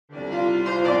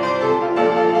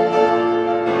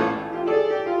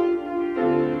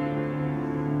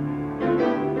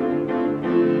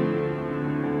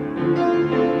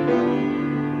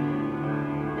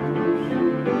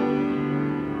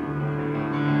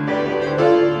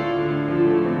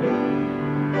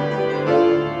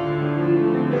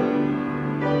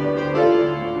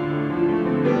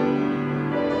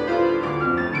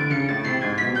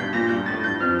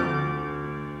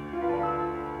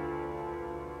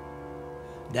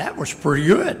that was pretty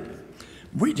good.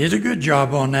 We did a good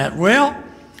job on that. Well,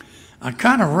 I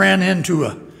kind of ran into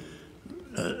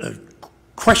a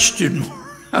question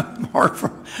mark.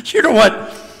 You know what?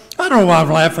 I don't know why I'm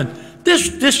laughing.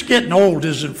 This getting old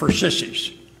isn't for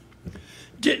sissies.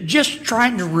 Just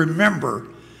trying to remember,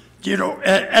 you know,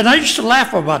 and I used to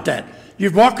laugh about that.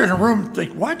 You'd walk in a room and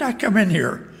think, why did I come in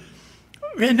here?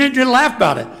 And then you laugh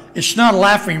about it. It's not a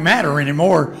laughing matter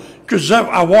anymore, because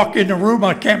I walk in the room,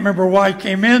 I can't remember why I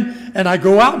came in, and I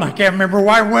go out and I can't remember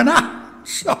why I went out.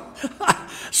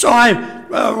 So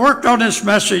I worked on this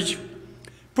message,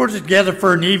 put it together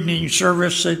for an evening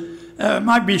service. It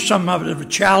might be somewhat of a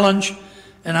challenge,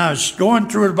 and I was going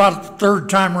through it about the third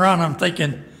time around. I'm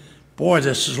thinking, boy,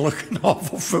 this is looking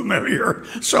awful familiar.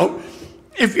 So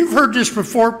if you've heard this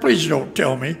before, please don't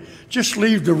tell me. Just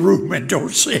leave the room and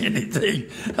don't say anything.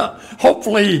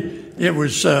 Hopefully it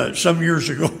was some years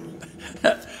ago.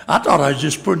 I thought I was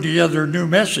just putting together a new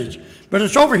message. But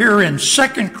it's over here in 2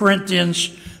 Corinthians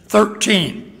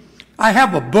 13. I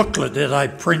have a booklet that I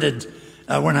printed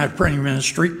when I had printing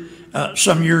ministry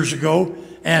some years ago.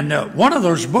 And one of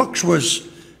those books was,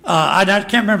 I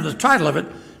can't remember the title of it,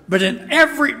 but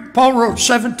Paul wrote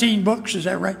 17 books, is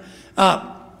that right?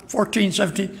 14,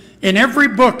 17. In every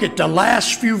book, at the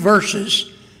last few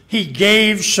verses, he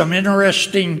gave some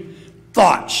interesting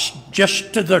thoughts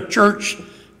just to the church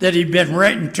that he'd been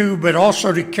writing to, but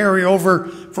also to carry over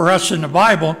for us in the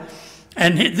Bible.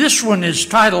 And this one is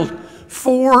titled,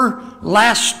 4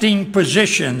 Lasting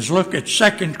Positions. Look at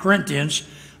 2 Corinthians,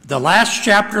 the last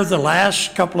chapter, the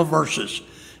last couple of verses.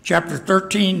 Chapter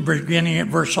 13, beginning at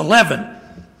verse 11.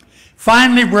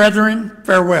 Finally, brethren,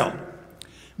 farewell.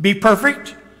 Be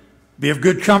perfect. Be of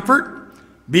good comfort,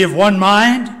 be of one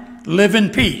mind, live in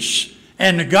peace.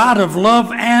 And the God of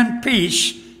love and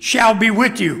peace shall be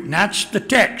with you. And that's the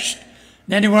text.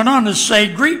 Then he went on to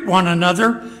say, greet one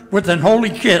another with an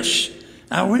holy kiss.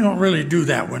 Now, we don't really do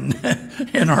that one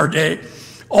in our day.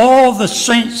 All the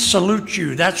saints salute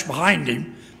you. That's behind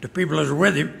him, the people that are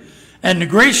with him. And the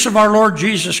grace of our Lord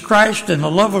Jesus Christ and the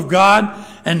love of God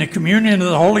and the communion of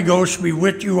the Holy Ghost be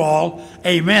with you all.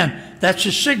 Amen. That's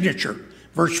his signature.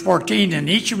 Verse 14, in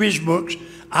each of his books,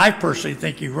 I personally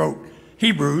think he wrote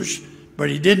Hebrews, but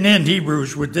he didn't end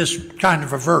Hebrews with this kind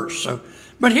of a verse.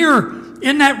 But here,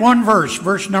 in that one verse,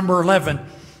 verse number 11,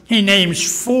 he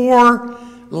names 4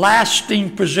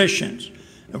 lasting positions.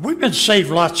 We've been saved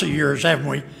lots of years, haven't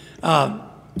we?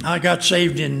 I got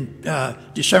saved in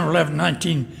December 11,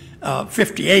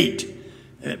 1958.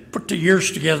 Put the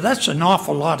years together, that's an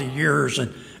awful lot of years,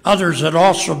 and others had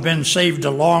also been saved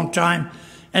a long time.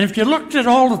 And if you looked at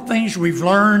all the things we've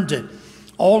learned, and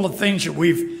all the things that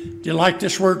we've, do you like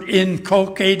this word,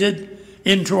 inculcated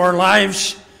into our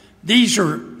lives, these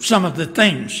are some of the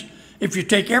things. If you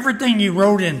take everything he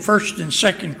wrote in 1st and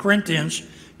 2nd Corinthians,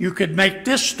 you could make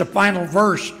this the final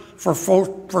verse for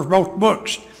both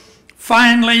books.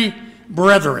 Finally,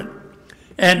 brethren.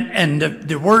 And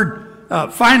the word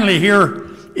finally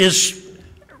here is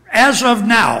as of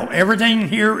now. Everything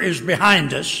here is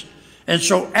behind us. And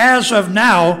so as of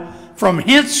now, from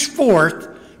henceforth,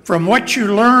 from what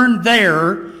you learned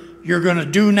there, you're going to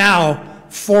do now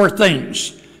 4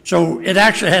 things. So it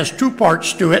actually has 2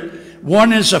 parts to it.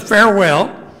 One is a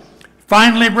farewell.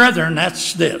 Finally, brethren,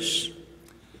 that's this.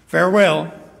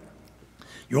 Farewell.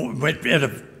 At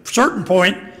a certain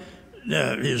point,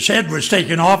 his head was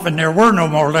taken off and there were no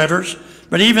more letters.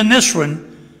 But even this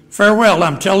one, farewell,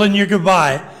 I'm telling you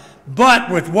goodbye. But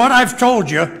with what I've told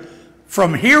you,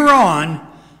 from here on,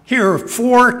 here are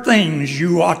 4 things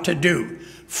you ought to do.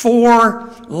 4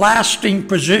 lasting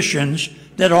positions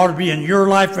that ought to be in your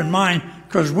life and mine,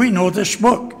 because we know this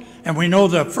book, and we know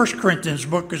the 1 Corinthians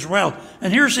book as well.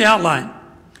 And here's the outline.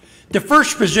 The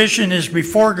first position is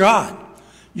before God.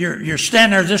 You're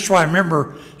standing there, this is why I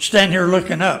remember standing here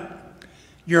looking up.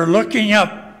 You're looking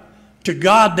up to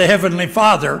God, the Heavenly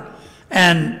Father,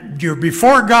 and you're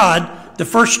before God. The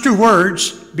first 2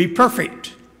 words, be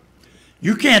perfect.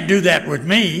 You can't do that with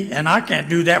me, and I can't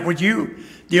do that with you.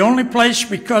 The only place,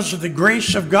 because of the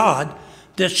grace of God,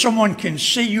 that someone can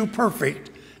see you perfect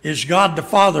is God the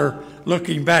Father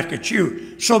looking back at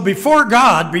you. So before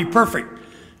God, be perfect.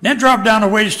 Then drop down a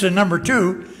ways to number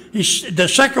 2. The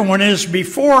second one is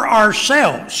before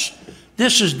ourselves.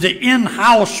 This is the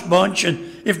in-house bunch,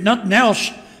 and if nothing else,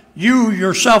 you,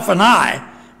 yourself, and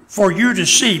I, for you to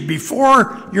see.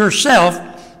 Before yourself,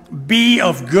 be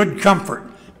of good comfort.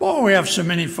 Boy, we have so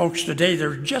many folks today that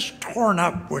are just torn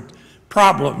up with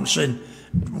problems and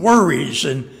worries,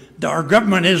 and our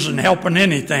government isn't helping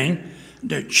anything.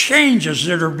 The changes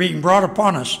that are being brought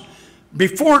upon us.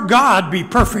 Before God, be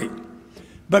perfect.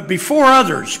 But before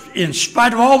others, in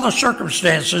spite of all the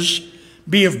circumstances,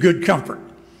 be of good comfort.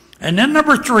 And then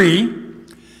number 3,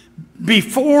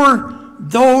 before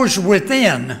those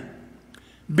within,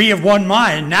 be of one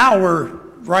mind. Now we're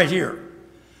right here.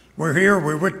 We're here.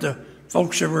 We're with the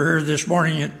folks that were here this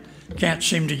morning that can't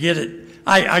seem to get it.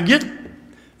 I get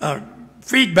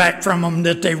feedback from them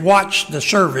that they watched the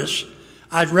service.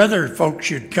 I'd rather folks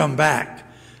should come back.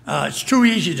 It's too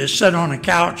easy to sit on a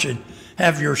couch and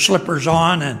have your slippers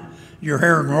on and your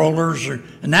hair and rollers,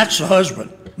 and that's the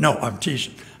husband. No, I'm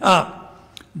teasing.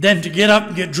 Then to get up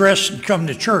and get dressed and come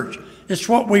to church. It's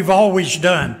what we've always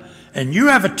done. And you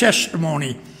have a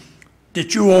testimony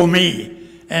that you owe me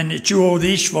and that you owe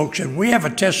these folks, and we have a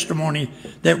testimony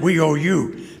that we owe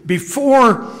you.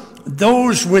 Before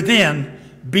those within,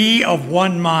 be of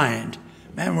one mind.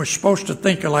 Man, we're supposed to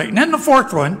think alike. And then the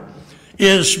 4th one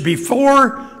is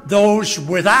before those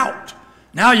without.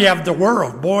 Now you have the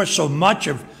world. Boy, so much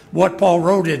of what Paul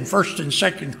wrote in 1st and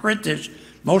 2nd Corinthians,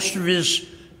 most of his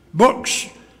books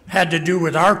had to do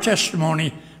with our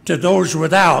testimony to those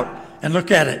without. And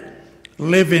look at it.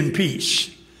 Live in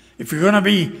peace. If you're going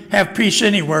to have peace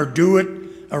anywhere, do it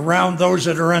around those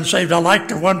that are unsaved. I like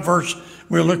the one verse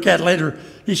we'll look at later.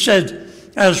 He said,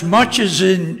 as much as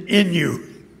in you,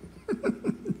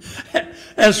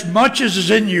 as much as is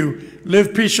in you,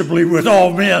 live peaceably with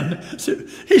all men.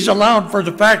 He's allowed for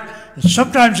the fact that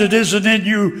sometimes it isn't in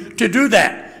you to do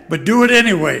that, but do it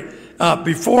anyway.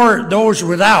 Before those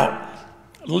without,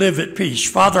 live at peace.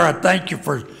 Father, I thank you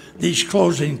for these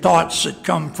closing thoughts that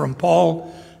come from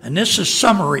Paul. And this is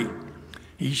summary.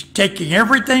 He's taking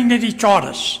everything that he taught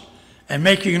us and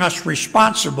making us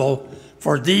responsible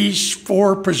for these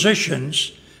 4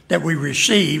 positions that we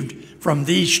received from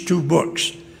these 2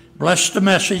 books. Bless the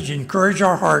message, encourage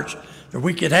our hearts that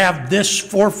we could have this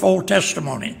 4-fold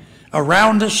testimony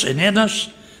around us and in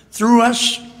us, through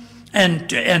us,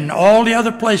 and all the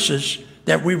other places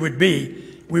that we would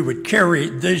be. We would carry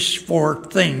these 4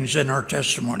 things in our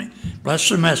testimony. Bless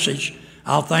the message.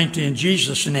 I'll thank thee in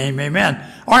Jesus' name. Amen.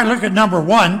 All right, look at number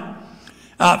 1.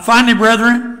 Finally,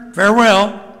 brethren,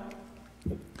 farewell.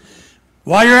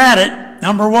 While you're at it,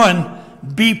 number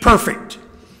 1, be perfect.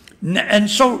 And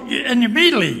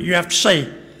immediately you have to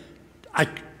say,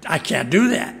 I can't do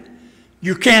that.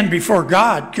 You can before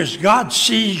God, because God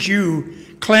sees you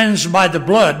cleansed by the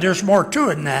blood. There's more to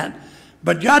it than that.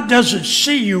 But God doesn't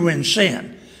see you in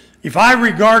sin. If I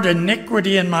regard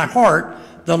iniquity in my heart,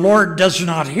 the Lord does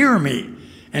not hear me.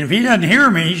 And if he doesn't hear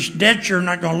me, he's dead sure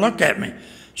not going to look at me.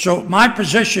 So my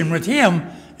position with him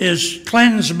is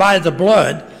cleansed by the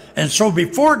blood. And so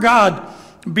before God,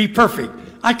 be perfect.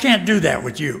 I can't do that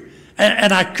with you.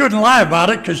 And I couldn't lie about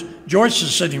it because Joyce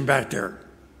is sitting back there.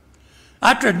 I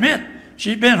have to admit,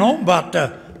 she's been home about,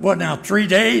 3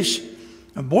 days?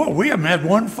 And boy, we haven't had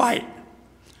one fight.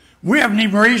 We haven't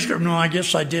even raised her. No, I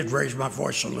guess I did raise my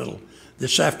voice a little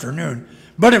this afternoon,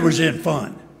 but it was in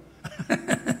fun.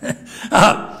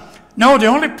 No, the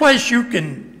only place you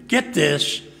can get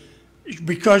this,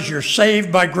 because you're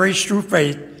saved by grace through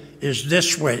faith, is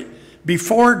this way.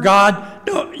 Before God,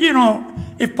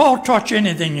 if Paul taught you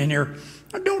anything in here,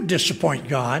 don't disappoint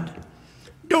God.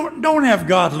 Don't have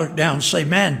God look down and say,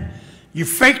 man, you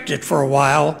faked it for a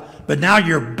while, but now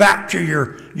you're back to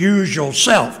your usual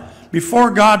self.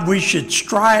 Before God, we should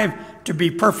strive to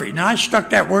be perfect. Now, I stuck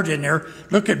that word in there.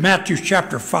 Look at Matthew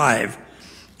chapter 5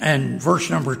 and verse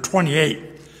number 28.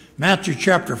 Matthew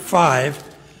chapter 5,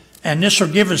 and this will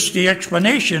give us the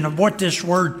explanation of what this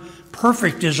word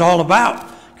perfect is all about.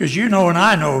 Because you know and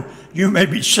I know you may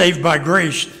be saved by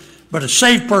grace, but a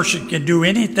saved person can do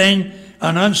anything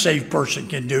an unsaved person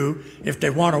can do if they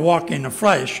want to walk in the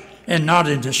flesh and not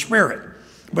in the spirit.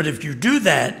 But if you do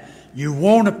that, you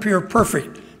won't appear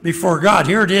perfect before God.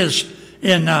 Here it is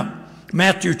in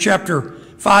Matthew chapter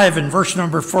 5 and verse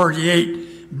number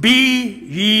 48. Be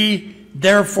ye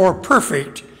therefore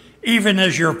perfect, even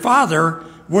as your Father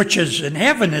which is in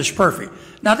heaven is perfect.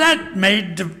 Now that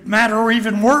made the matter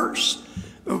even worse.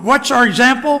 What's our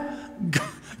example?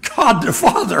 God the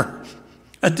Father.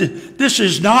 This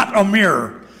is not a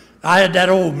mirror. I had that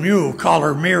old mule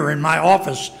collar mirror in my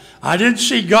office. I didn't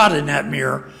see God in that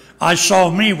mirror. I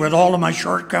saw me with all of my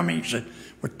shortcomings and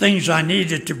with things I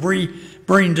needed to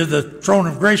bring to the throne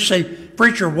of grace. Say,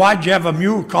 preacher, why'd you have a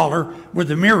mule collar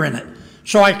with a mirror in it?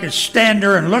 So I could stand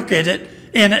there and look at it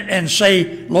and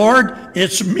say, Lord,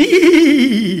 it's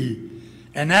me.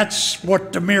 And that's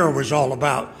what the mirror was all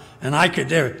about. And I could,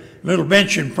 there, a little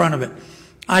bench in front of it,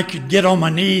 I could get on my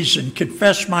knees and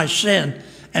confess my sin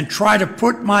and try to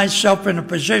put myself in a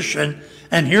position.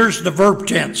 And here's the verb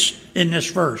tense in this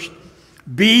verse.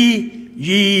 Be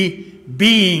ye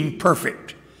being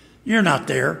perfect. You're not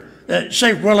there.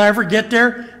 Say, will I ever get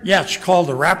there? Yeah, it's called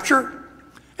the rapture.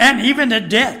 And even at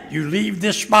death, you leave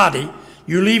this body,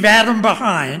 you leave Adam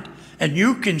behind, and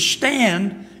you can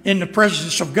stand in the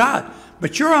presence of God.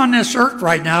 But you're on this earth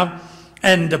right now,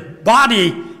 and the body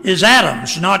is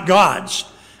Adam's, not God's.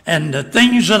 And the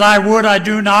things that I would, I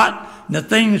do not. And the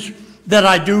things that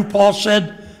I do, Paul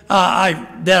said,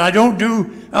 that I don't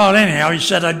do. Oh, anyhow, he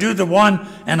said, I do the one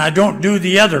and I don't do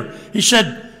the other. He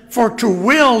said, for to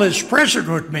will is present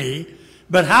with me,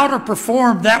 but how to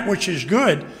perform that which is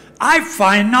good, I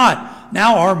find not.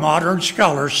 Now our modern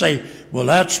scholars say, well,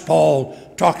 that's Paul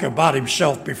talking about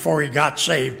himself before he got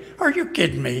saved. Are you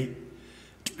kidding me?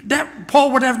 That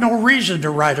Paul would have no reason to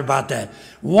write about that.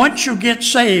 Once you get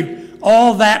saved,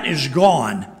 all that is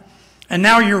gone. And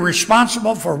now you're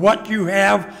responsible for what you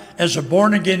have as a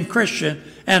born-again Christian.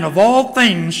 And of all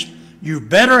things, you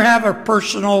better have a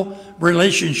personal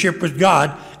relationship with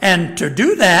God. And to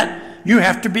do that, you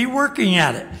have to be working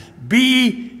at it.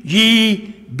 Be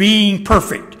ye being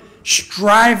perfect,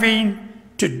 striving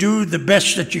to do the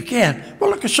best that you can. Well,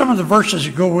 look at some of the verses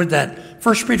that go with that.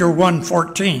 1 Peter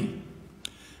 1:14.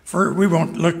 We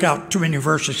won't look out too many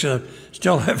verses. I'm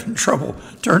still having trouble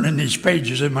turning these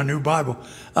pages in my new Bible.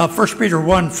 1 Peter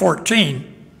 1:14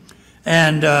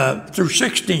 and through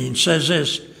 16 says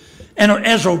this, and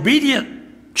as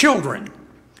obedient children,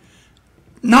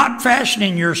 not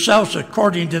fashioning yourselves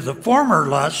according to the former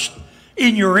lust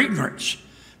in your ignorance,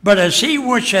 but as he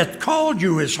which hath called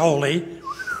you is holy,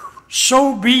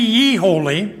 so be ye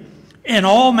holy in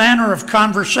all manner of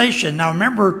conversation. Now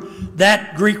remember,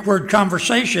 that Greek word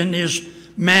conversation is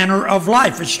manner of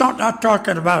life. It's not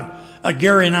talking about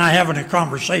Gary and I having a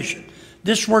conversation.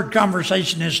 This word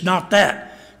conversation is not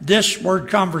that. This word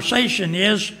conversation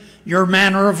is your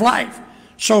manner of life.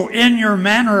 So in your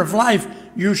manner of life,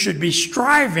 you should be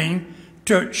striving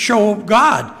to show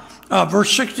God.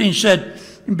 Verse 16 said,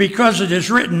 because it is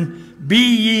written,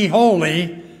 be ye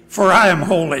holy, for I am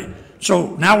holy.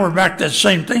 So now we're back to the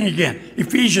same thing again.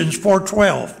 Ephesians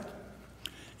 4:12.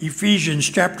 Ephesians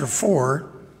chapter 4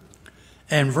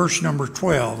 and verse number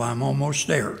 12. I'm almost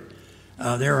there.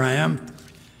 There I am.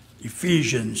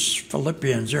 Ephesians,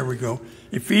 Philippians, there we go.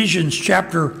 Ephesians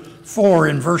chapter 4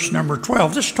 and verse number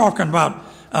 12. This is talking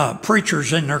about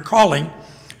preachers and their calling,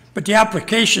 but the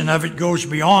application of it goes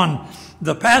beyond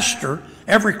the pastor.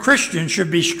 Every Christian should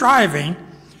be striving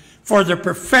for the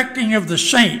perfecting of the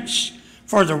saints,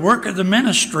 for the work of the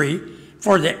ministry,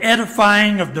 for the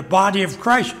edifying of the body of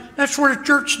Christ. That's what a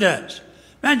church does.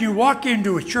 Man, you walk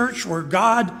into a church where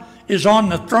God is on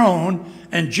the throne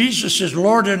and Jesus is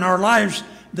Lord in our lives,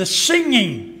 the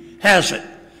singing has it.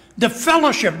 The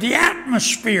fellowship, the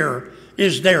atmosphere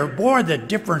is there. Boy, the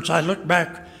difference. I look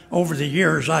back over the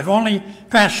years. I've only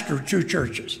pastored 2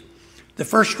 churches. The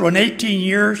first one 18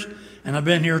 years, and I've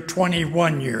been here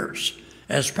 21 years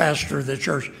as pastor of the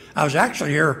church. I was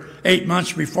actually here 8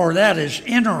 months before that as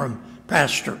interim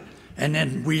pastor, and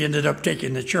then we ended up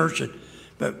taking the church.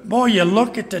 But boy, you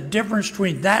look at the difference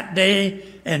between that day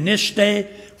and this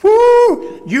day.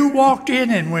 Whoo! You walked in,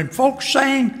 and when folks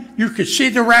sang, you could see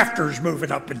the rafters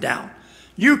moving up and down.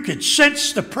 You could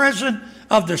sense the presence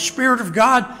of the Spirit of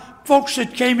God. Folks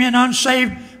that came in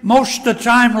unsaved, most of the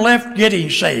time left getting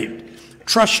saved,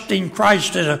 trusting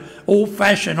Christ at an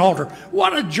old-fashioned altar.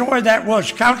 What a joy that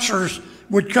was. Counselors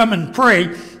would come and pray,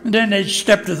 and then they'd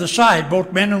step to the side,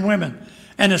 both men and women.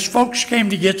 And as folks came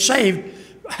to get saved,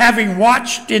 having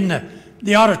watched in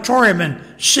the auditorium and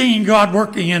seeing God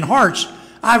working in hearts,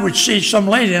 I would see some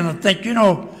lady and I'd think, you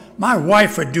know, my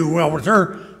wife would do well with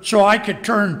her, so I could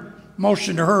turn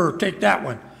motion to her or take that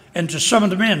one. And to some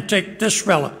of the men, take this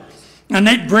fella. And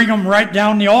they'd bring them right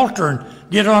down the altar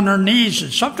and get on their knees.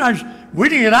 And sometimes we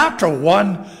didn't get out till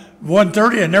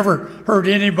 1:30. I never heard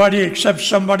anybody except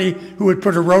somebody who would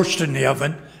put a roast in the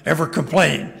oven ever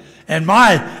complain. And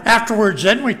afterwards,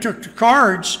 then we took the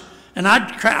cards, and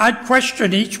I'd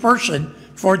question each person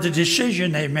for the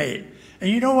decision they made. And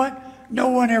you know what? No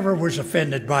one ever was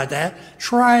offended by that.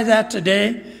 Try that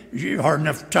today. You hard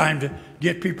enough time to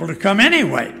get people to come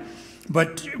anyway.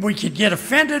 But we could get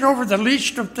offended over the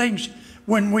least of things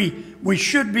when we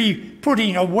should be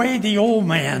putting away the old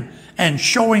man and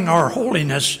showing our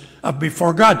holiness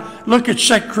before God. Look at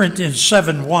 2 Corinthians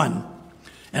 7:1,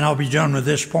 and I'll be done with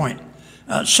this point.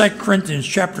 2 Corinthians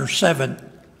chapter 7,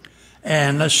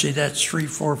 and let's see, that's 3,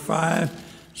 4, 5,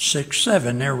 6,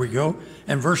 7. There we go.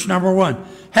 And verse number 1.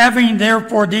 Having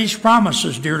therefore these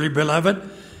promises, dearly beloved,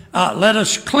 let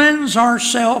us cleanse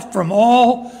ourselves from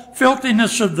all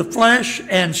filthiness of the flesh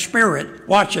and spirit.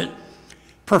 Watch it.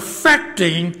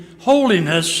 Perfecting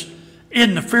holiness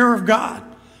in the fear of God.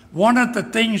 one of the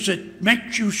things that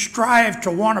makes you strive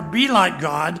to want to be like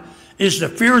God is the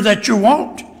fear that you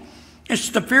won't. It's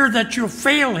the fear that you'll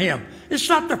fail him. It's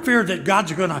not the fear that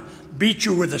God's going to beat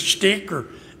you with a stick or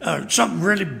something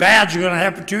really bad's going to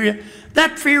happen to you.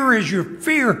 That fear is your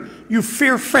fear. You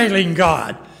fear failing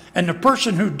God. And the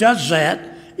person who does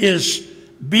that is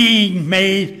being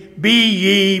made, be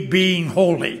ye being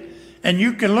holy. And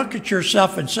you can look at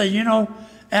yourself and say, you know,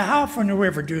 how often do we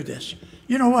ever do this?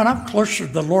 You know what? I'm closer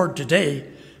to the Lord today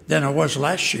than I was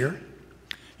last year.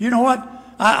 You know what?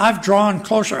 I've drawn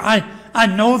closer. I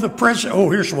know the presence. Oh,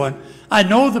 here's one. I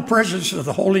know the presence of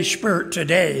the Holy Spirit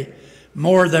today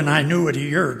more than I knew it a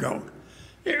year ago.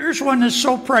 Here's one that's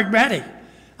so pragmatic.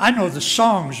 I know the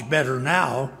songs better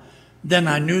now than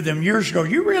I knew them years ago.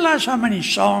 You realize how many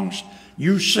songs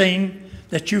you sing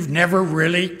that you've never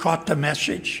really caught the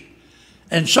message?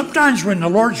 And sometimes when the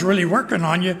Lord's really working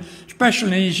on you, especially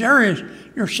in these areas,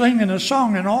 you're singing a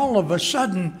song and all of a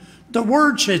sudden the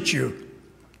words hit you.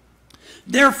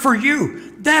 They're for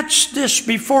you. That's this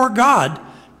before God.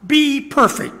 Be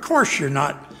perfect. Of course you're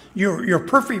not. You're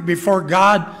perfect before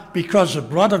God because the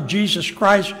blood of Jesus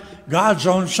Christ, God's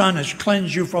own Son, has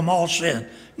cleansed you from all sin.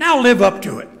 Now live up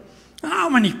to it. How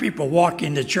many people walk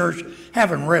into church,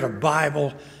 haven't read a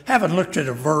Bible, haven't looked at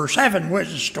a verse, haven't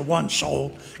witnessed to one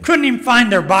soul, couldn't even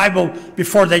find their Bible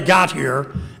before they got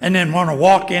here, and then want to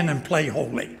walk in and play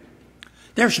holy?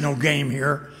 There's no game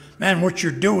here. Man, what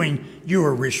you're doing, you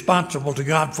are responsible to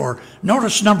God for.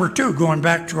 Notice number 2, going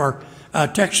back to our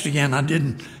text again. I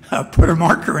didn't put a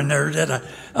marker in there.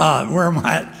 Where am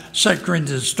I at? 2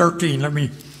 Corinthians 13. Let me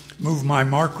move my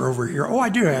marker over here. Oh, I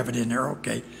do have it in there.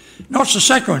 Okay. Notice the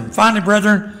second one. Finally,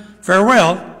 brethren,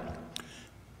 farewell.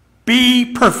 Be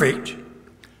perfect.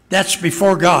 That's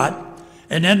before God.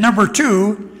 And then number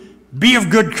 2, be of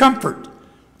good comfort.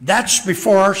 That's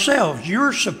before ourselves.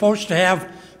 You're supposed to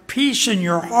have peace in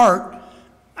your heart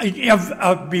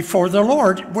before the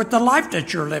Lord with the life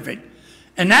that you're living.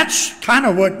 And that's kind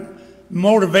of what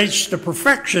motivates the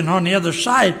perfection on the other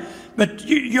side. But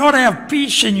you ought to have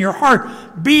peace in your heart.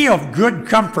 Be of good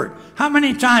comfort. How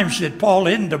many times did Paul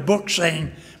end the book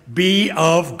saying, be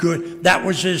of good? That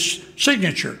was his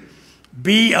signature.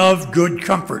 Be of good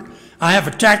comfort. I have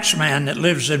a tax man that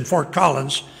lives in Fort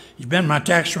Collins. He's been my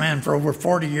tax man for over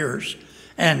 40 years.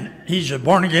 And he's a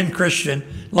born-again Christian,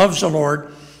 loves the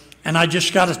Lord. And I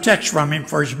just got a text from him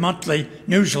for his monthly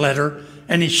newsletter.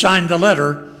 And he signed the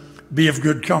letter, be of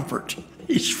good comfort.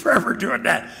 He's forever doing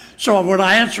that. So when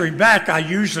I answer him back, I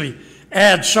usually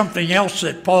add something else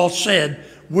that Paul said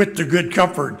with the good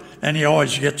comfort. And he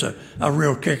always gets a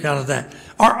real kick out of that.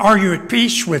 Are you at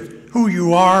peace with who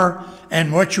you are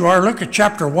and what you are? Look at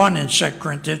chapter 1 in 2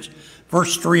 Corinthians,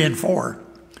 verse 3 and 4.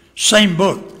 Same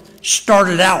book.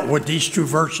 Started out with these 2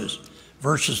 verses.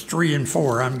 Verses 3 and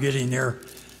 4. I'm getting there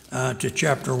to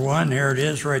chapter 1. There it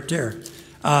is right there.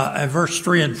 Verse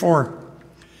 3 and 4.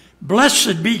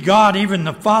 Blessed be God, even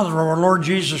the Father of our Lord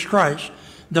Jesus Christ,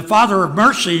 the Father of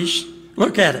mercies,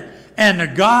 look at it, and the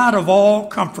God of all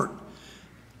comfort.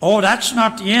 Oh, that's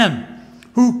not the end.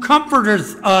 Who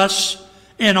comforteth us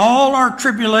in all our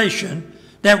tribulation,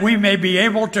 that we may be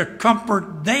able to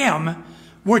comfort them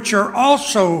which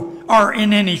are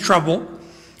in any trouble,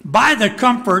 by the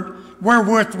comfort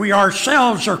wherewith we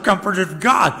ourselves are comforted of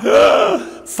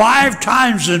God. 5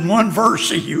 times in one verse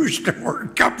he used the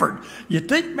word comfort. You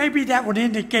think maybe that would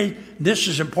indicate this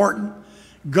is important?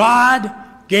 God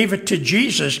gave it to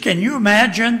Jesus. Can you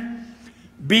imagine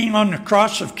being on the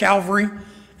cross of Calvary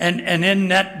and in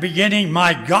that beginning,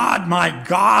 my God,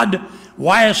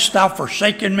 why hast thou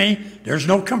forsaken me? There's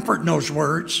no comfort in those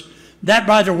words. That,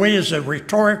 by the way, is a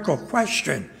rhetorical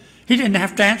question. He didn't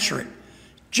have to answer it.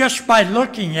 Just by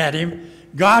looking at him,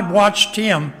 God watched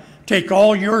him take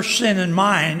all your sin and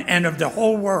mine and of the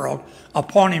whole world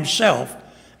upon himself.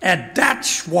 And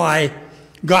that's why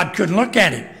God couldn't look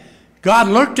at him. God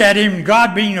looked at him,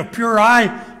 God being a pure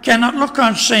eye, cannot look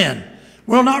on sin,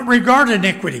 will not regard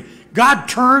iniquity. God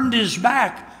turned his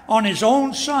back on his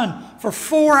own Son for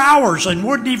 4 hours and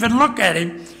wouldn't even look at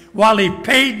him while he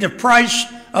paid the price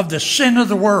of the sin of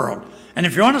the world. And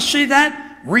if you want to see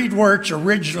that, read where it's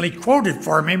originally quoted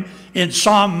from him in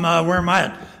Psalm, where am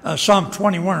I at? Psalm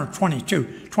 21 or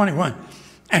 22, 21.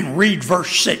 And read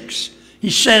verse 6. He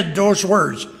said those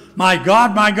words, my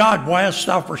God, why hast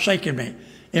thou forsaken me?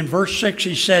 In verse 6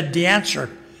 he said the answer,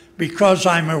 because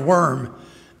I'm a worm.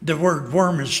 The word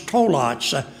worm is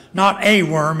tolos, not a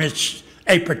worm, it's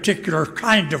a particular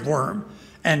kind of worm.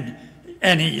 And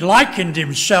he likened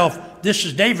himself, this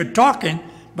is David talking,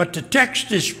 but the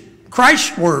text is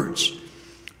Christ's words.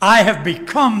 I have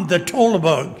become the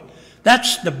tollbug,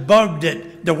 That's the bug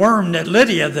the worm that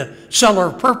Lydia, the seller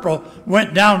of purple,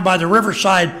 went down by the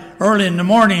riverside early in the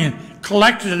morning and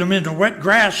collected them in the wet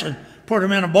grass and put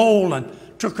them in a bowl and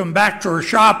took them back to her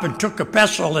shop and took a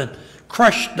pestle and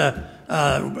crushed in a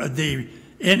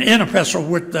pestle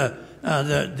with the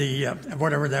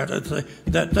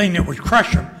thing that would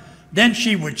crush them. Then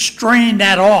she would strain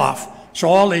that off, so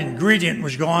all the ingredient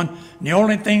was gone, and the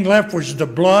only thing left was the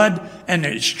blood and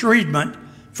the excrement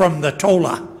from the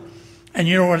tola. And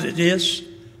you know what it is?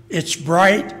 It's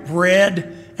bright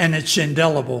red and it's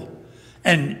indelible.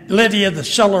 And Lydia, the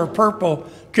seller of purple,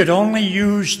 could only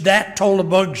use that tola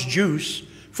bug's juice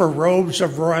for robes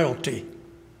of royalty.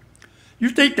 You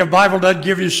think the Bible doesn't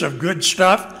give you some good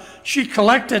stuff? She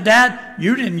collected that.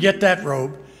 You didn't get that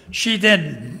robe. She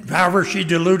then, however, she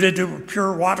diluted it with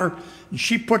pure water, and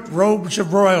she put robes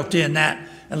of royalty in that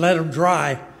and let them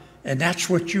dry, and that's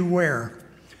what you wear.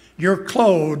 You're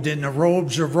clothed in the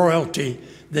robes of royalty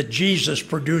that Jesus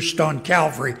produced on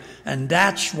Calvary, and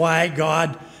that's why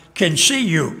God can see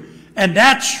you. And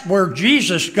that's where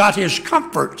Jesus got his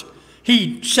comfort.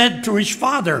 He said to his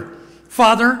Father,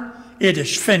 "Father, it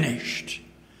is finished."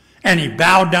 And he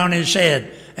bowed down his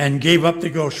head and gave up the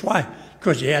ghost. Why?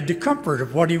 Because he had the comfort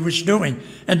of what he was doing.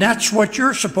 And that's what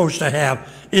you're supposed to have,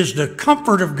 is the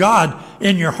comfort of God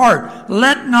in your heart.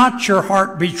 Let not your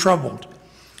heart be troubled.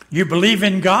 You believe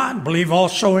in God, believe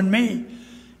also in me.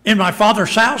 In my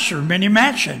Father's house are many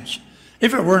mansions.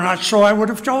 If it were not so, I would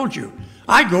have told you.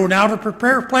 I go now to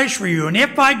prepare a place for you. And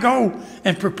if I go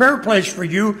and prepare a place for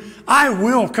you, I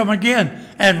will come again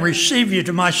and receive you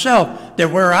to myself,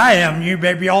 that where I am, you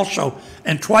may be also.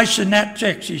 And twice in that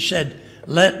text he said,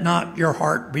 let not your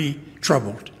heart be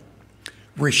troubled.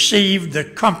 Receive the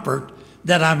comfort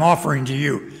that I'm offering to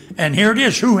you. And here it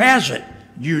is. Who has it?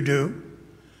 You do.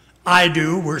 I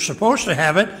do. We're supposed to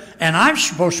have it. And I'm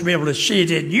supposed to be able to see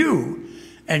it in you.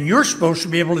 And you're supposed to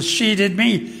be able to see it in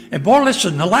me. And boy,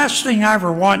 listen, the last thing I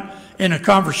ever want in a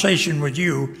conversation with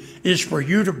you is for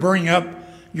you to bring up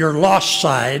your lost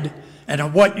side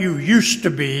and what you used to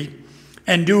be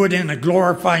and do it in a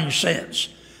glorifying sense.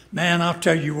 Man, I'll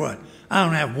tell you what, I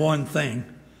don't have one thing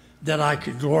that I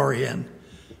could glory in,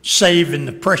 save in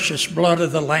the precious blood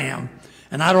of the Lamb.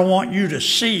 And I don't want you to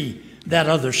see that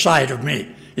other side of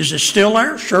me. Is it still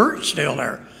there? Sure, it's still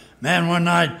there. Man, one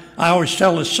night, I always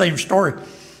tell the same story.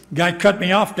 A guy cut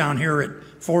me off down here at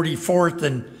 44th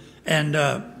and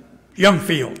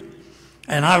Youngfield.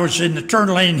 And I was in the turn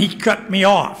lane, he cut me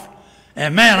off.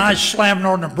 And man, I slammed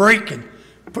on the brake and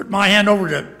put my hand over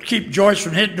to keep Joyce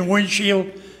from hitting the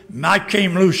windshield. And I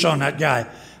came loose on that guy.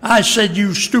 I said,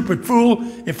 you stupid fool,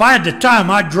 if I had the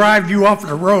time, I'd drive you off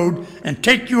the road and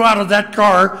take you out of that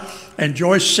car. And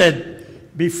Joyce said,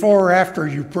 before or after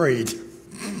you prayed?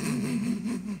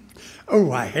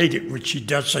 Oh, I hate it when she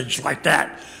does things like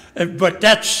that. But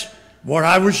that's what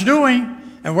I was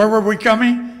doing. And where were we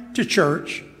coming? To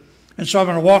church. And so I'm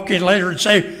going to walk in later and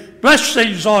say,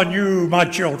 blessings on you, my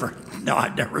children. No,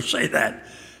 I'd never say that.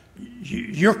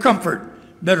 Your comfort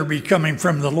better be coming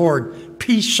from the Lord.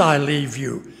 Peace I leave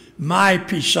you. My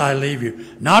peace I leave you.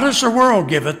 Not as the world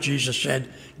giveth, Jesus said,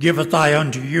 giveth I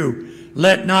unto you.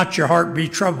 Let not your heart be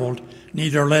troubled,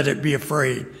 neither let it be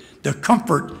afraid. The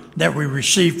comfort that we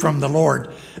receive from the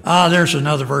Lord. There's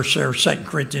another verse there, 2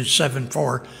 Corinthians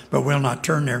 7:4, but we'll not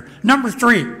turn there. Number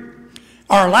 3,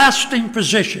 our lasting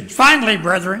position. Finally,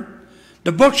 brethren,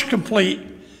 the book's complete.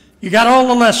 You got all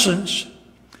the lessons.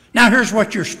 Now here's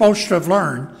what you're supposed to have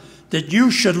learned, that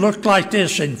you should look like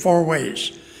this in 4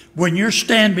 ways. When you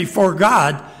stand before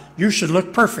God, you should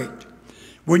look perfect.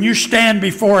 When you stand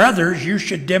before others, you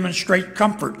should demonstrate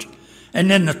comfort.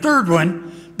 And then the third one,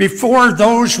 before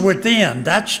those within.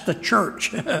 That's the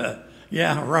church.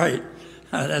 Yeah, right.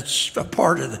 That's a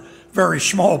part of the very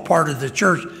small part of the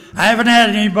church. I haven't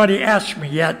had anybody ask me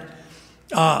yet,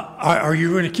 are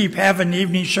you going to keep having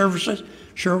evening services?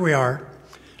 Sure we are.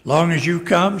 Long as you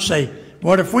come, say,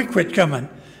 what if we quit coming?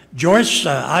 Joyce,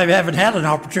 I haven't had an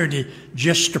opportunity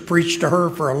just to preach to her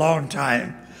for a long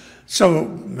time. So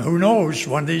who knows,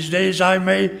 one of these days I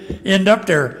may end up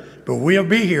there. But we'll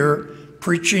be here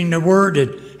preaching the word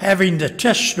and having the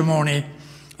testimony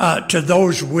to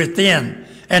those within.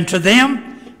 And to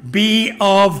them, be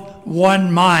of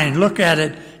one mind. Look at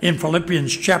it in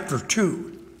Philippians chapter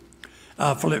 2.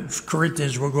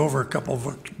 Corinthians, we'll go over a couple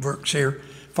of verses here.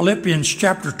 Philippians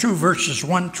chapter 2, verses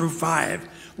 1 through 5.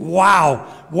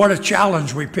 Wow, what a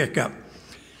challenge we pick up.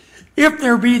 If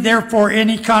there be therefore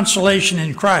any consolation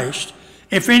in Christ,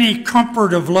 if any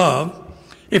comfort of love,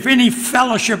 if any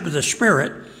fellowship of the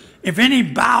Spirit, if any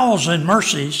bowels and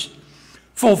mercies,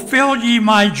 fulfill ye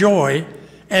my joy,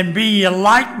 and be ye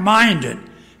like-minded,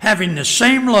 having the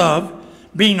same love,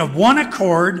 being of one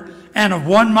accord and of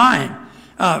one mind.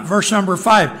 Verse number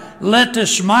 5, let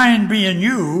this mind be in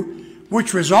you,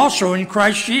 which was also in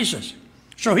Christ Jesus.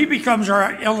 So he becomes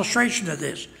our illustration of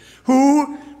this.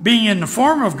 Who, being in the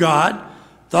form of God,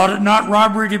 thought it not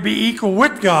robbery to be equal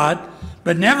with God,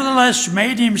 but nevertheless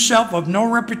made himself of no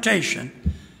reputation.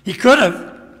 He could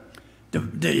have.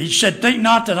 He said, think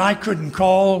not that I couldn't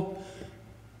call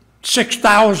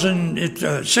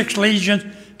 6,000, 6 legions,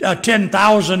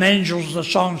 10,000 angels, the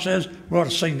song says. We ought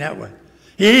to sing that way.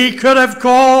 He could have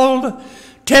called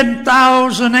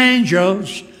 10,000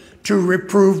 angels to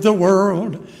reprove the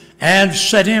world and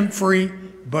set him free,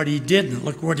 but he didn't.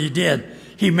 Look what he did.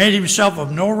 He made himself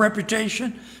of no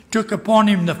reputation, took upon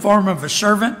him the form of a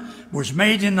servant, was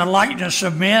made in the likeness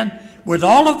of men. With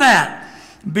all of that,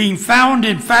 being found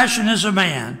in fashion as a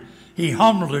man, he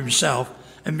humbled himself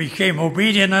and became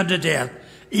obedient unto death,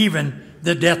 even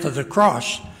the death of the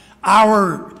cross.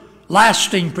 Our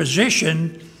lasting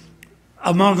position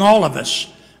among all of us.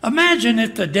 Imagine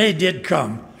if the day did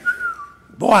come.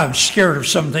 Boy, I'm scared of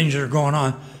some things that are going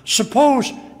on.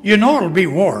 Suppose, you know it'll be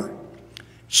war.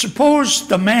 Suppose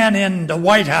the man in the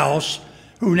White House,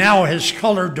 who now has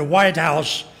colored the White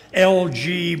House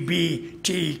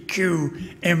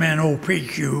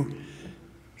LGBTQ,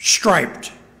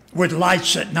 striped with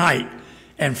lights at night,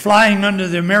 and flying under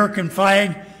the American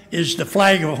flag is the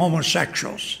flag of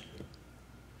homosexuals.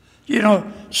 You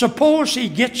know, suppose he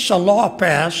gets a law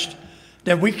passed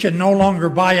that we can no longer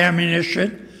buy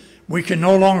ammunition, we can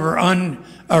no longer own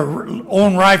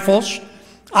rifles.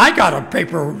 I got a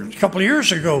paper a couple of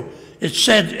years ago. It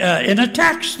said in a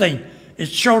tax thing, it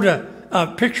showed a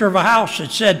picture of a house.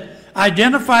 It said,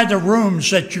 identify the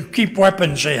rooms that you keep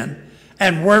weapons in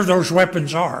and where those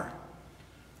weapons are.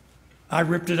 I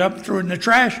ripped it up, threw it in the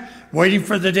trash, waiting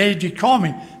for the day to call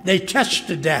me. They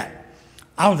tested that.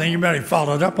 I don't think anybody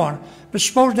followed up on it, but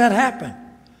suppose that happened.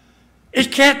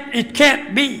 It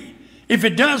can't be. If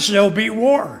it does, there'll be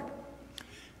war.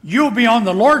 You'll be on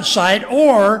the Lord's side,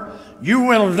 or you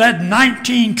will let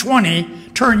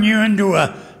 1920 turn you into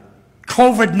a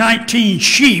COVID-19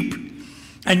 sheep,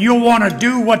 and you'll want to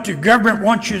do what the government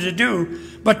wants you to do,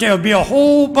 but there'll be a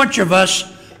whole bunch of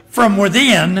us from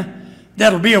within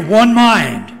that'll be of one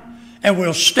mind, and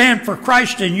we'll stand for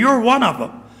Christ, and you're one of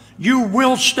them. You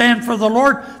will stand for the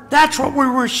Lord. That's what we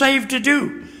were saved to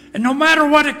do. And no matter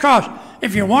what it costs,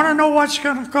 if you want to know what's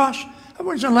going to cost, when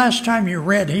was the last time you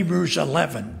read Hebrews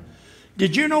 11?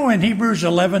 Did you know in Hebrews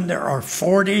 11 there are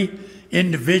 40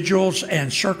 individuals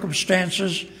and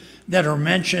circumstances that are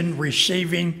mentioned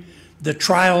receiving the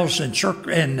trials and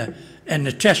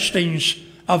the testings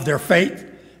of their faith?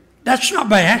 That's not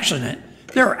by accident.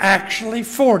 There are actually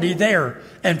 40 there.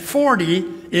 And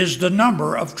 40 is the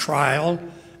number of trial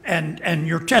and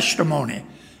your testimony.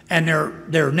 And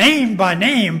they're named by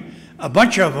name, a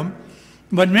bunch of them,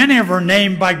 but many of them are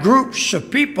named by groups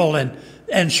of people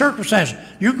and circumstances.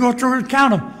 You go through and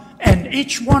count them, and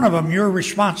each one of them you're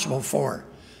responsible for.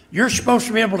 You're supposed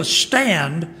to be able to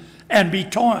stand and be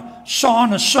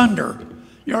sawn asunder.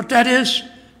 You know what that is?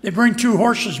 They bring 2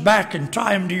 horses back and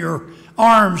tie them to your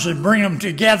arms and bring them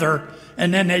together,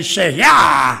 and then they say,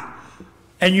 yeah,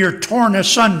 and you're torn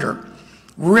asunder,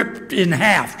 ripped in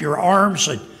half, your arms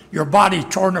and your body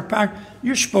torn apart.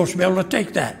 You're supposed to be able to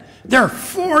take that. There are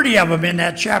 40 of them in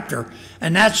that chapter,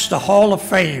 and that's the Hall of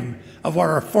Fame of what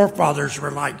our forefathers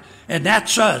were like. And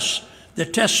that's us, the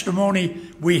testimony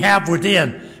we have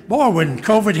within. Boy, when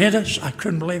COVID hit us, I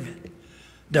couldn't believe it.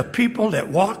 The people that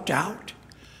walked out,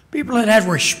 people that had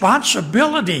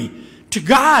responsibility to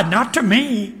God, not to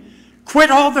me,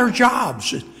 quit all their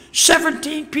jobs.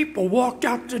 17 people walked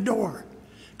out the door.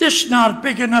 This is not a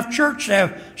big enough church to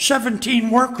have 17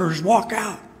 workers walk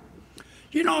out.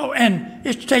 You know, and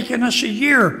it's taken us a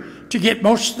year to get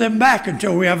most of them back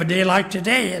until we have a day like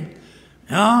today. And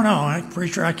no,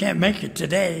 preacher, I can't make it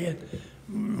today.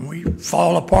 And we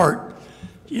fall apart.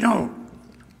 You know,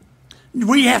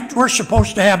 we're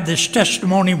supposed to have this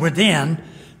testimony within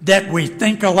that we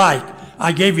think alike.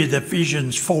 I gave you the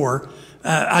Ephesians 4.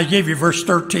 I gave you verse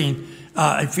 13,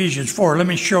 Ephesians 4. Let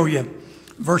me show you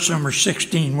verse number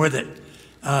 16 with it.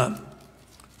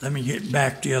 Let me get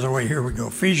back the other way. Here we go.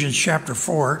 Ephesians chapter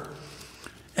 4.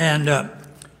 And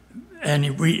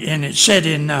it said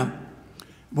in,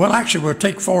 well, actually, we'll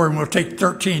take 4 and we'll take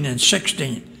 13 and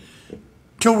 16.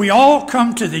 Till we all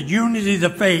come to the unity of the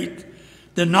faith,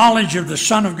 the knowledge of the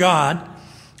Son of God,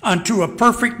 unto a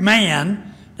perfect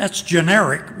man. That's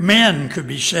generic. Men could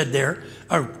be said there.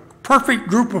 A perfect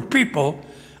group of people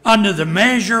under the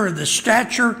measure of the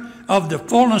stature of the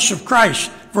fullness of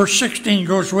Christ. Verse 16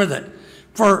 goes with it.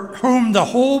 For whom the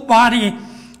whole body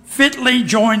fitly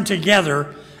joined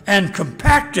together and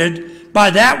compacted by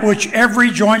that which every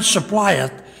joint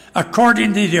supplieth,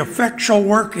 according to the effectual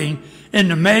working in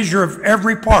the measure of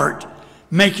every part,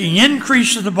 making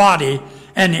increase of the body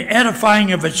and the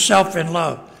edifying of itself in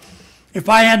love. If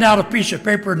I hand out a piece of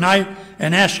paper tonight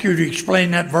and ask you to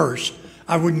explain that verse,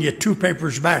 I wouldn't get 2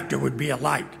 papers back that would be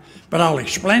alike. But I'll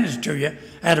explain it to you.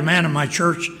 I had a man in my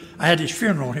church. I had his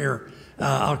funeral here.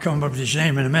 I'll come up with his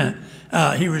name in a minute.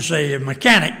 He was a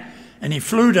mechanic, and he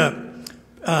flew to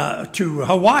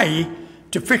Hawaii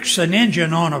to fix an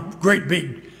engine on a great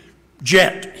big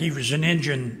jet. He was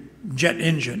an jet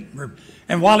engine.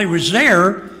 And while he was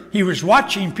there, he was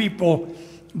watching people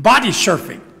body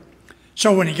surfing.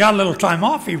 So when he got a little time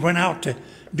off, he went out to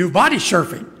do body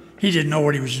surfing. He didn't know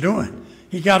what he was doing.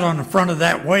 He got on the front of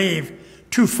that wave,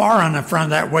 too far on the front of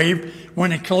that wave.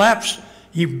 When it collapsed,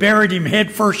 he buried him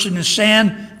head first in the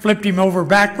sand, flipped him over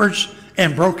backwards,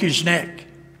 and broke his neck.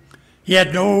 He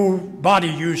had no body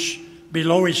use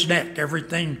below his neck.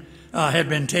 Everything had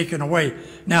been taken away.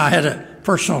 Now, I had a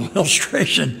personal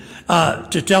illustration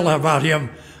to tell about him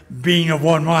being of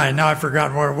one mind. Now I've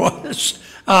forgotten what it was.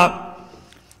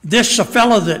 This a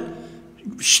fellow that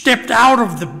stepped out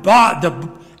of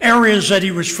the areas that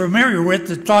he was familiar with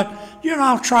and thought,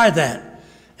 I'll try that.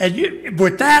 And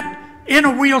with that, in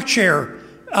a wheelchair,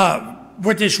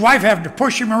 with his wife having to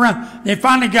push him around, they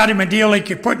finally got him a deal he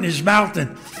could put in his mouth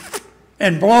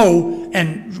and blow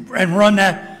and run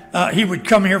that. He would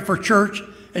come here for church,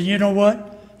 and you know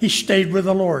what? He stayed with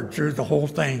the Lord through the whole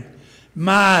thing.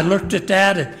 I looked at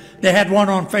that, and they had one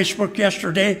on Facebook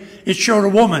yesterday. It showed a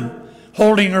woman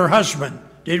holding her husband.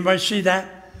 Did anybody see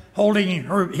that? Holding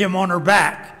him on her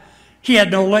back. He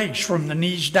had no legs from the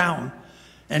knees down.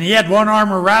 And he had one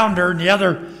arm around her and the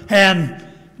other hand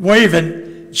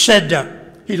waving.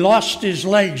 Said he lost his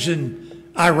legs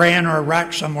in Iran or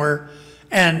Iraq somewhere.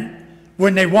 And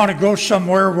when they want to go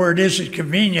somewhere where it isn't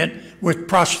convenient with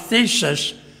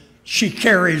prosthesis, she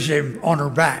carries him on her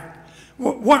back.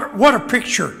 What a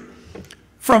picture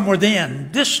from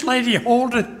within. This lady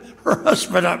holding her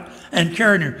husband up and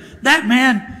carrying him. That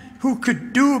man who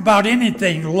could do about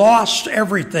anything lost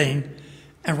everything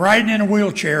and riding in a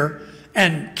wheelchair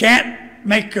and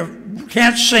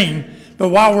can't sing, but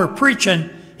while we're preaching,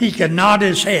 he could nod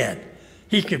his head.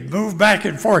 He could move back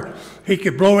and forth. He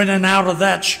could blow in and out of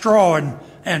that straw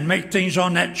and make things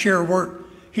on that chair work.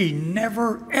 He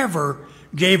never, ever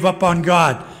gave up on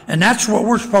God. And that's what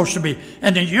we're supposed to be.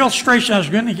 And the illustration I was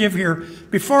going to give here,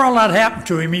 before all that happened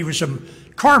to him, he was a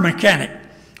car mechanic.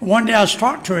 One day I was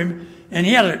talking to him, and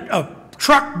he had a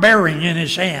truck bearing in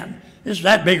his hand. It's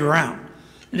that big around.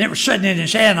 And it was sitting in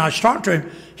his hand. I was talking to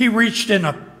him. He reached in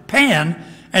a pan,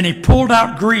 and he pulled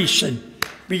out grease and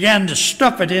began to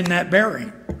stuff it in that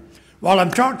bearing. While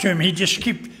I'm talking to him, he just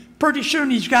pretty soon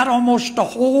he's got almost a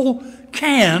whole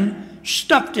can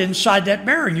stuffed inside that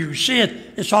bearing. You can see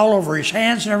it. It's all over his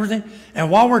hands and everything. And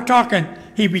while we're talking,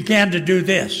 he began to do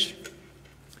this.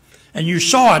 And you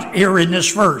saw it here in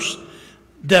this verse.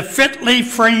 The fitly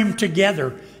framed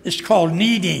together is called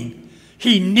kneading.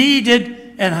 He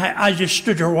kneaded, and I just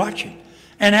stood there watching.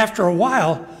 And after a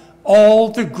while, all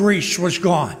the grease was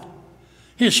gone.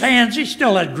 His hands, he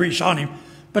still had grease on him,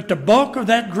 but the bulk of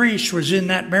that grease was in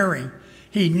that bearing.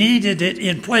 He kneaded it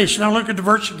in place. Now look at the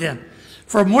verse again.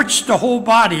 From which the whole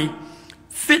body,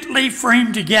 fitly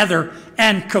framed together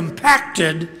and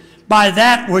compacted by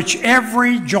that which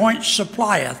every joint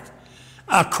supplieth,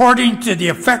 according to the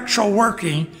effectual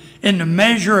working in the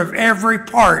measure of every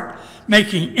part,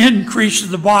 making increase of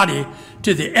the body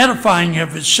to the edifying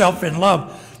of itself in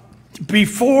love.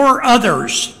 Before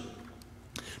others,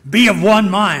 be of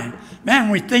one mind. Man,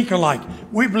 we think alike.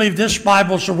 We believe this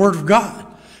Bible is the Word of God.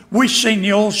 We sing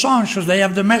the old songs because they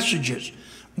have the messages.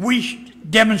 We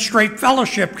demonstrate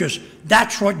fellowship because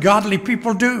that's what godly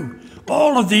people do.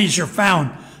 All of these are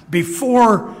found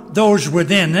before those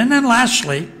within. And then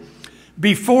lastly,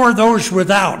 before those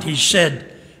without, he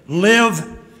said, live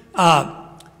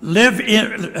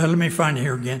in, let me find it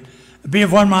here again. Be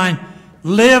of one mind,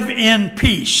 live in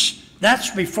peace.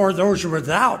 That's before those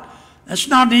without. That's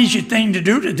not an easy thing to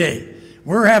do today.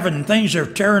 We're having things that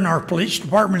are tearing our police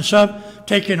departments up,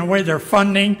 taking away their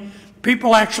funding.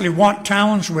 People actually want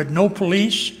towns with no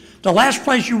police. The last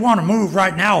place you want to move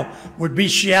right now would be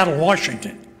Seattle,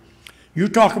 Washington. You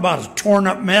talk about a torn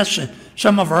up mess in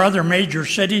some of our other major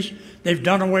cities. They've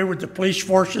done away with the police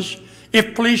forces.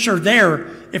 If police are there,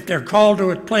 if they're called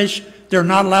to a place, they're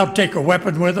not allowed to take a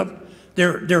weapon with them.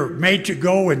 They're made to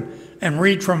go and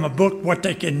read from a book what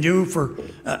they can do for,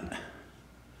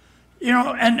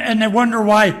 and they wonder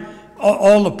why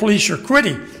all the police are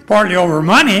quitting. Partly over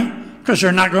money, because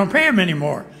they're not going to pay them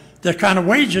anymore. the kind of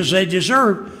wages they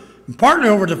deserve, and partly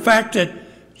over the fact that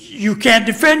you can't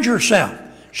defend yourself.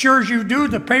 Sure as you do,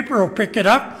 the paper will pick it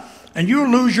up, and you'll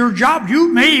lose your job.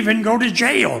 You may even go to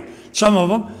jail, some of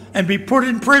them, and be put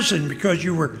in prison because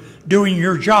you were doing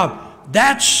your job.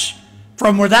 That's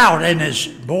from without,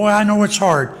 and boy, I know it's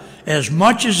hard. As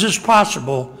much as is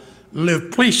possible,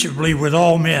 live peaceably with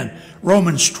all men.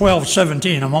 Romans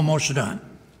 12:17, I'm almost done.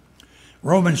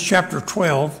 Romans chapter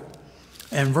 12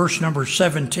 and verse number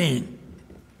 17.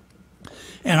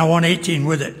 And I want 18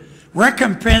 with it.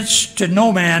 Recompense to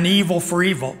no man evil for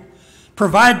evil.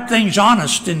 Provide things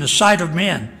honest in the sight of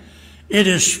men. It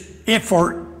is, if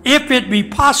it be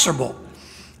possible,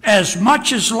 as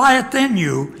much as lieth in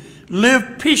you,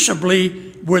 live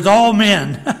peaceably with all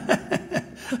men.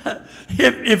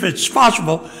 if it's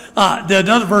possible. The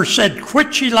another verse said,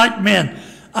 quit ye like men.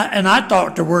 And I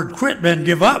thought the word quit meant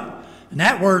give up. And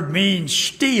that word means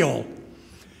steal.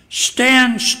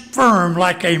 Stand firm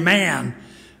like a man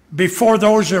before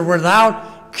those that are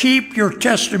without. Keep your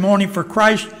testimony for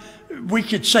Christ. We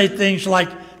could say things like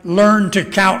learn to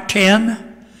count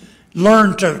 10.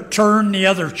 Learn to turn the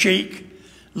other cheek.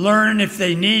 Learn if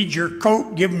they need your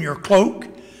coat, give them your cloak.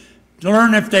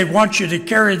 Learn if they want you to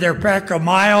carry their pack a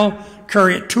mile,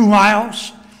 carry it 2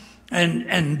 miles.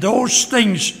 And those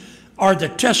things are the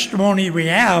testimony we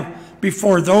have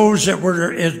before those that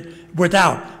were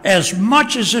without, as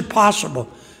much as it possible.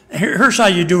 Here's how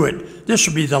you do it. This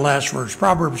will be the last verse,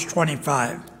 Proverbs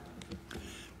 25.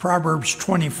 Proverbs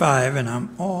 25, and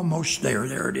I'm almost there.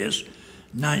 There it is.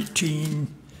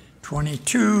 19,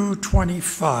 22,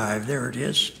 25. There it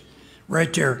is.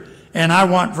 Right there. And I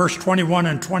want verse 21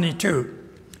 and 22.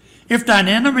 If thine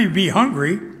enemy be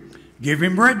hungry, give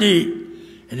him bread to eat.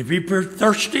 And if he be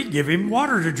thirsty, give him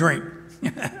water to drink.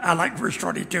 I like verse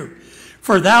 22.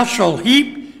 For thou shalt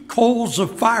heap coals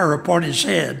of fire upon his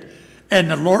head, and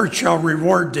the Lord shall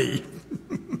reward thee.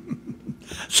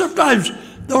 Sometimes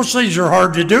those things are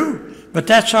hard to do, but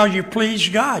that's how you please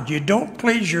God. You don't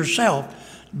please yourself.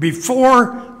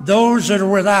 Before those that are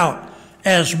without,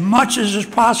 as much as is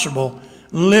possible,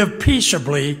 live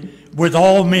peaceably with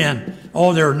all men.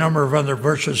 Oh, there are a number of other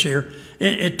verses here.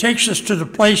 It takes us to the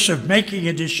place of making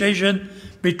a decision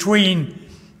between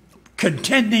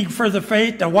contending for the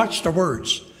faith, now watch the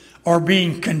words, or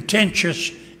being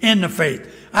contentious in the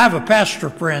faith. I have a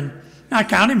pastor friend, I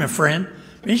count him a friend,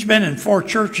 he's been in 4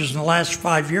 churches in the last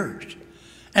 5 years.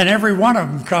 And every one of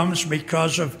them comes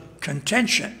because of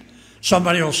contention.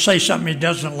 Somebody will say something he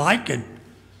doesn't like,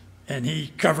 and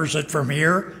he covers it from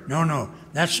here. No,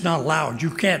 that's not allowed. You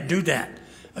can't do that.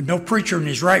 No preacher in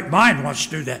his right mind wants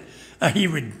to do that. He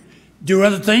would do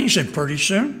other things, and pretty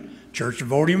soon, church would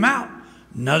vote him out.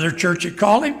 Another church would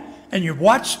call him, and you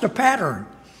watch the pattern.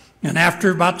 And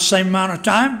after about the same amount of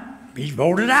time, he's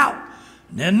voted out.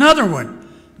 And then another one.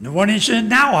 And the one he's in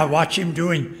now, I watch him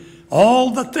doing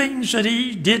all the things that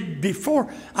he did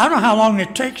before. I don't know how long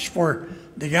it takes for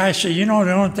the guy to say, you know,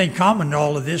 the only thing common to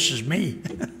all of this is me.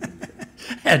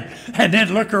 and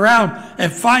then look around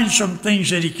and find some things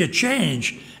that he could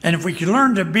change. And if we could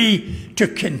learn to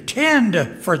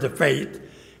contend for the faith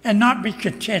and not be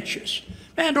contentious.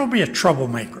 Man, don't be a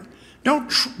troublemaker.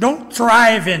 Don't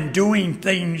thrive in doing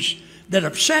things that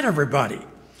upset everybody.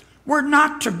 We're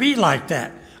not to be like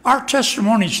that. Our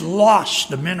testimony's lost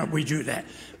the minute we do that.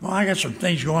 Well, I got some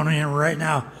things going on here right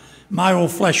now. My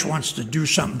old flesh wants to do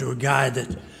something to a guy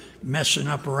that's messing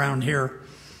up around here.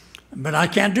 But I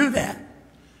can't do that.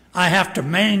 I have to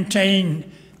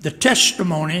maintain the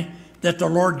testimony that the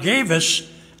Lord gave us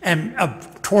and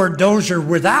toward those who are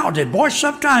without. And boy,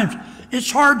 sometimes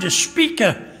it's hard to speak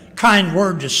a kind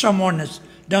word to someone that's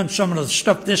done some of the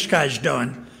stuff this guy's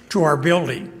done to our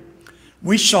building.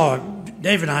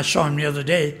 Dave and I saw him the other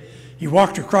day. He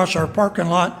walked across our parking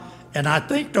lot, and I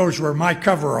think those were my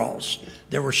coveralls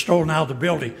that were stolen out of the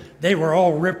building. They were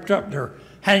all ripped up. They're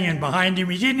hanging behind him.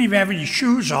 He didn't even have any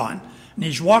shoes on. And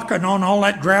he's walking on all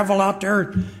that gravel out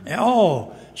there.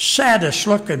 Oh, saddest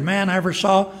looking man I ever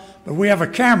saw. But we have a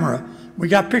camera. We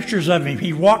got pictures of him.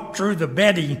 He walked through the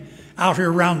bedding out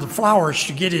here around the flowers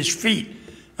to get his feet.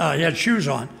 He had shoes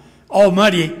on, all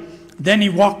muddy. Then he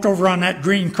walked over on that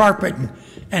green carpet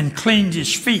and cleaned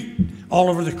his feet all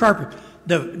over the carpet.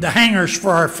 The hangers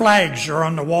for our flags are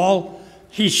on the wall.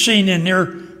 He's seen in there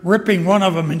ripping one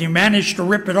of them, and he managed to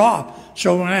rip it off.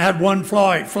 So when I had one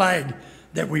flag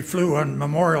that we flew on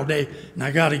Memorial Day, and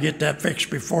I got to get that fixed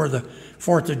before the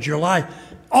 4th of July.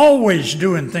 Always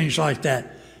doing things like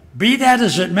that. Be that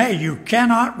as it may, you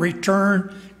cannot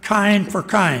return kind for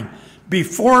kind.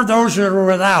 Before those that are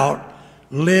without,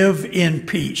 live in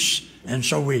peace. And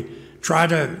so we try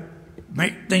to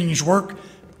make things work.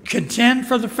 Contend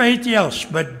for the faith, yes,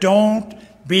 but don't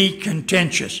be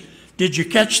contentious. Did you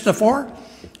catch the 4?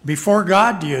 Before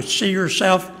God, do you see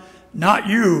yourself, not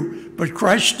you, but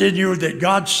Christ in you, that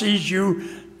God sees you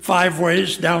 5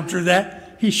 ways down through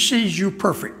that? He sees you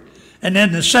perfect. And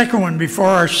then the second one, before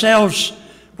ourselves,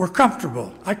 we're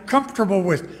comfortable. I'm comfortable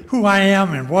with who I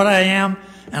am and what I am,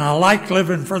 and I like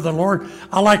living for the Lord.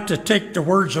 I like to take the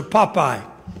words of Popeye.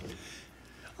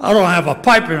 I don't have a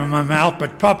pipe in my mouth,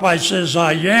 but Popeye says,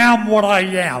 I am what I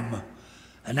am.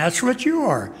 And that's what you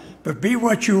are. But be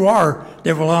what you are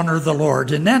that will honor the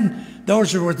Lord. And then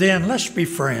those who are within, let's be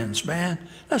friends, man.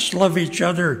 Let's love each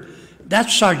other.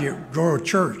 That's how you grow a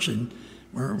church. And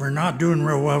we're not doing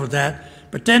real well with that.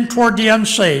 But then toward the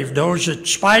unsaved, those that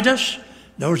spite us,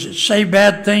 those that say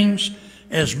bad things,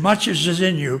 as much as is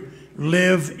in you,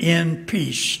 live in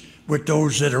peace with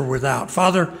those that are without.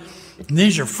 Father,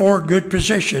 these are 4 good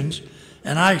positions,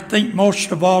 and I think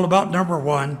most of all about number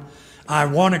 1. I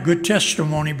want a good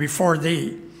testimony before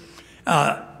thee.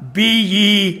 Be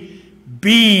ye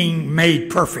being made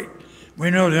perfect.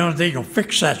 We know the only thing will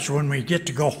fix that's when we get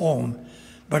to go home.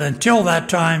 But until that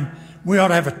time, we ought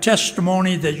to have a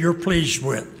testimony that you're pleased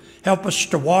with. Help us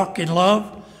to walk in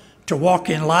love, to walk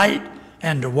in light,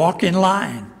 and to walk in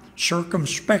line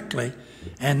circumspectly.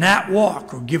 And that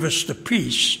walk will give us the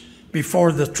peace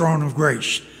before the throne of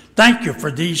grace. Thank you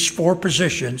for these 4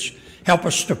 positions. Help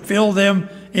us to fill them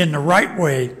in the right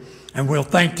way, and we'll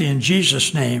thank thee in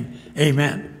Jesus' name.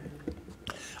 Amen.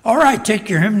 All right, take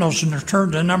your hymnals and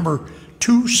turn to number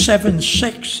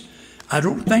 276. I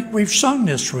don't think we've sung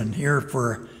this one here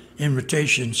for an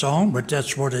invitation song, but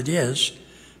that's what it is,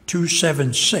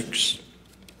 276.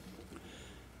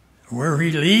 Where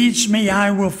he leads me,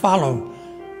 I will follow.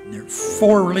 There are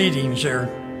 4 leadings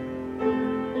there.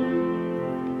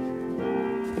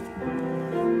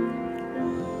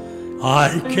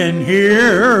 I can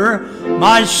hear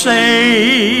my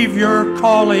Savior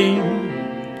calling.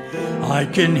 I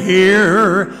can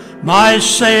hear my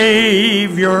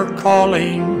Savior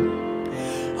calling.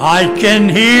 I can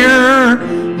hear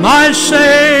my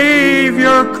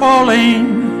Savior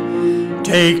calling.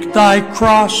 Take thy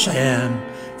cross and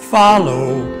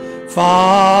follow,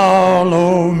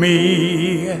 follow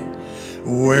me.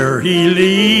 Where he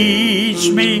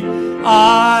leads me,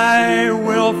 I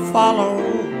will follow.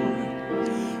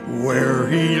 Where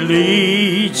he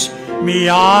leads me,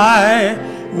 I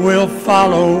will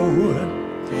follow.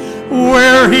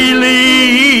 Where he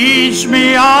leads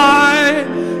me, I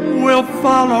will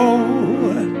follow.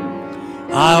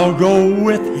 I'll go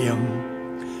with him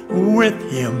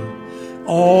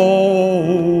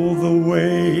all the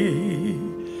way.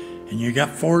 And you got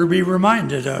 4 to be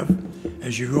reminded of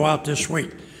as you go out this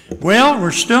week. Well,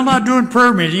 we're still not doing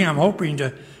prayer meeting. I'm hoping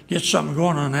to get something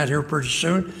going on that here pretty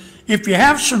soon. If you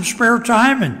have some spare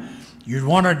time and you'd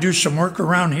want to do some work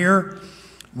around here,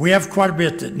 we have quite a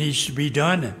bit that needs to be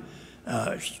done.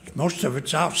 Most of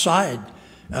it's outside.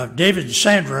 David and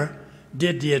Sandra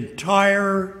did the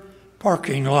entire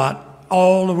parking lot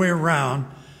all the way around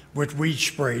with weed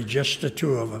spray, just the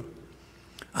 2 of them.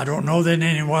 I don't know that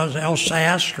anyone else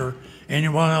asked or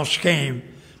anyone else came,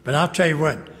 but I'll tell you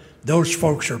what, those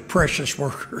folks are precious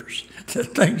workers, the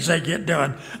things they get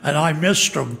done, and I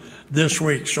missed them this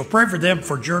week. So pray for them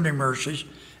for journey mercies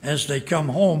as they come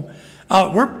home.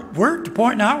 We're at the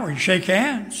point now where you shake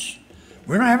hands.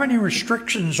 We don't have any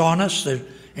restrictions on us that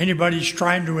anybody's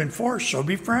trying to enforce, so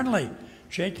be friendly.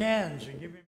 Shake hands and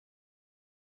give him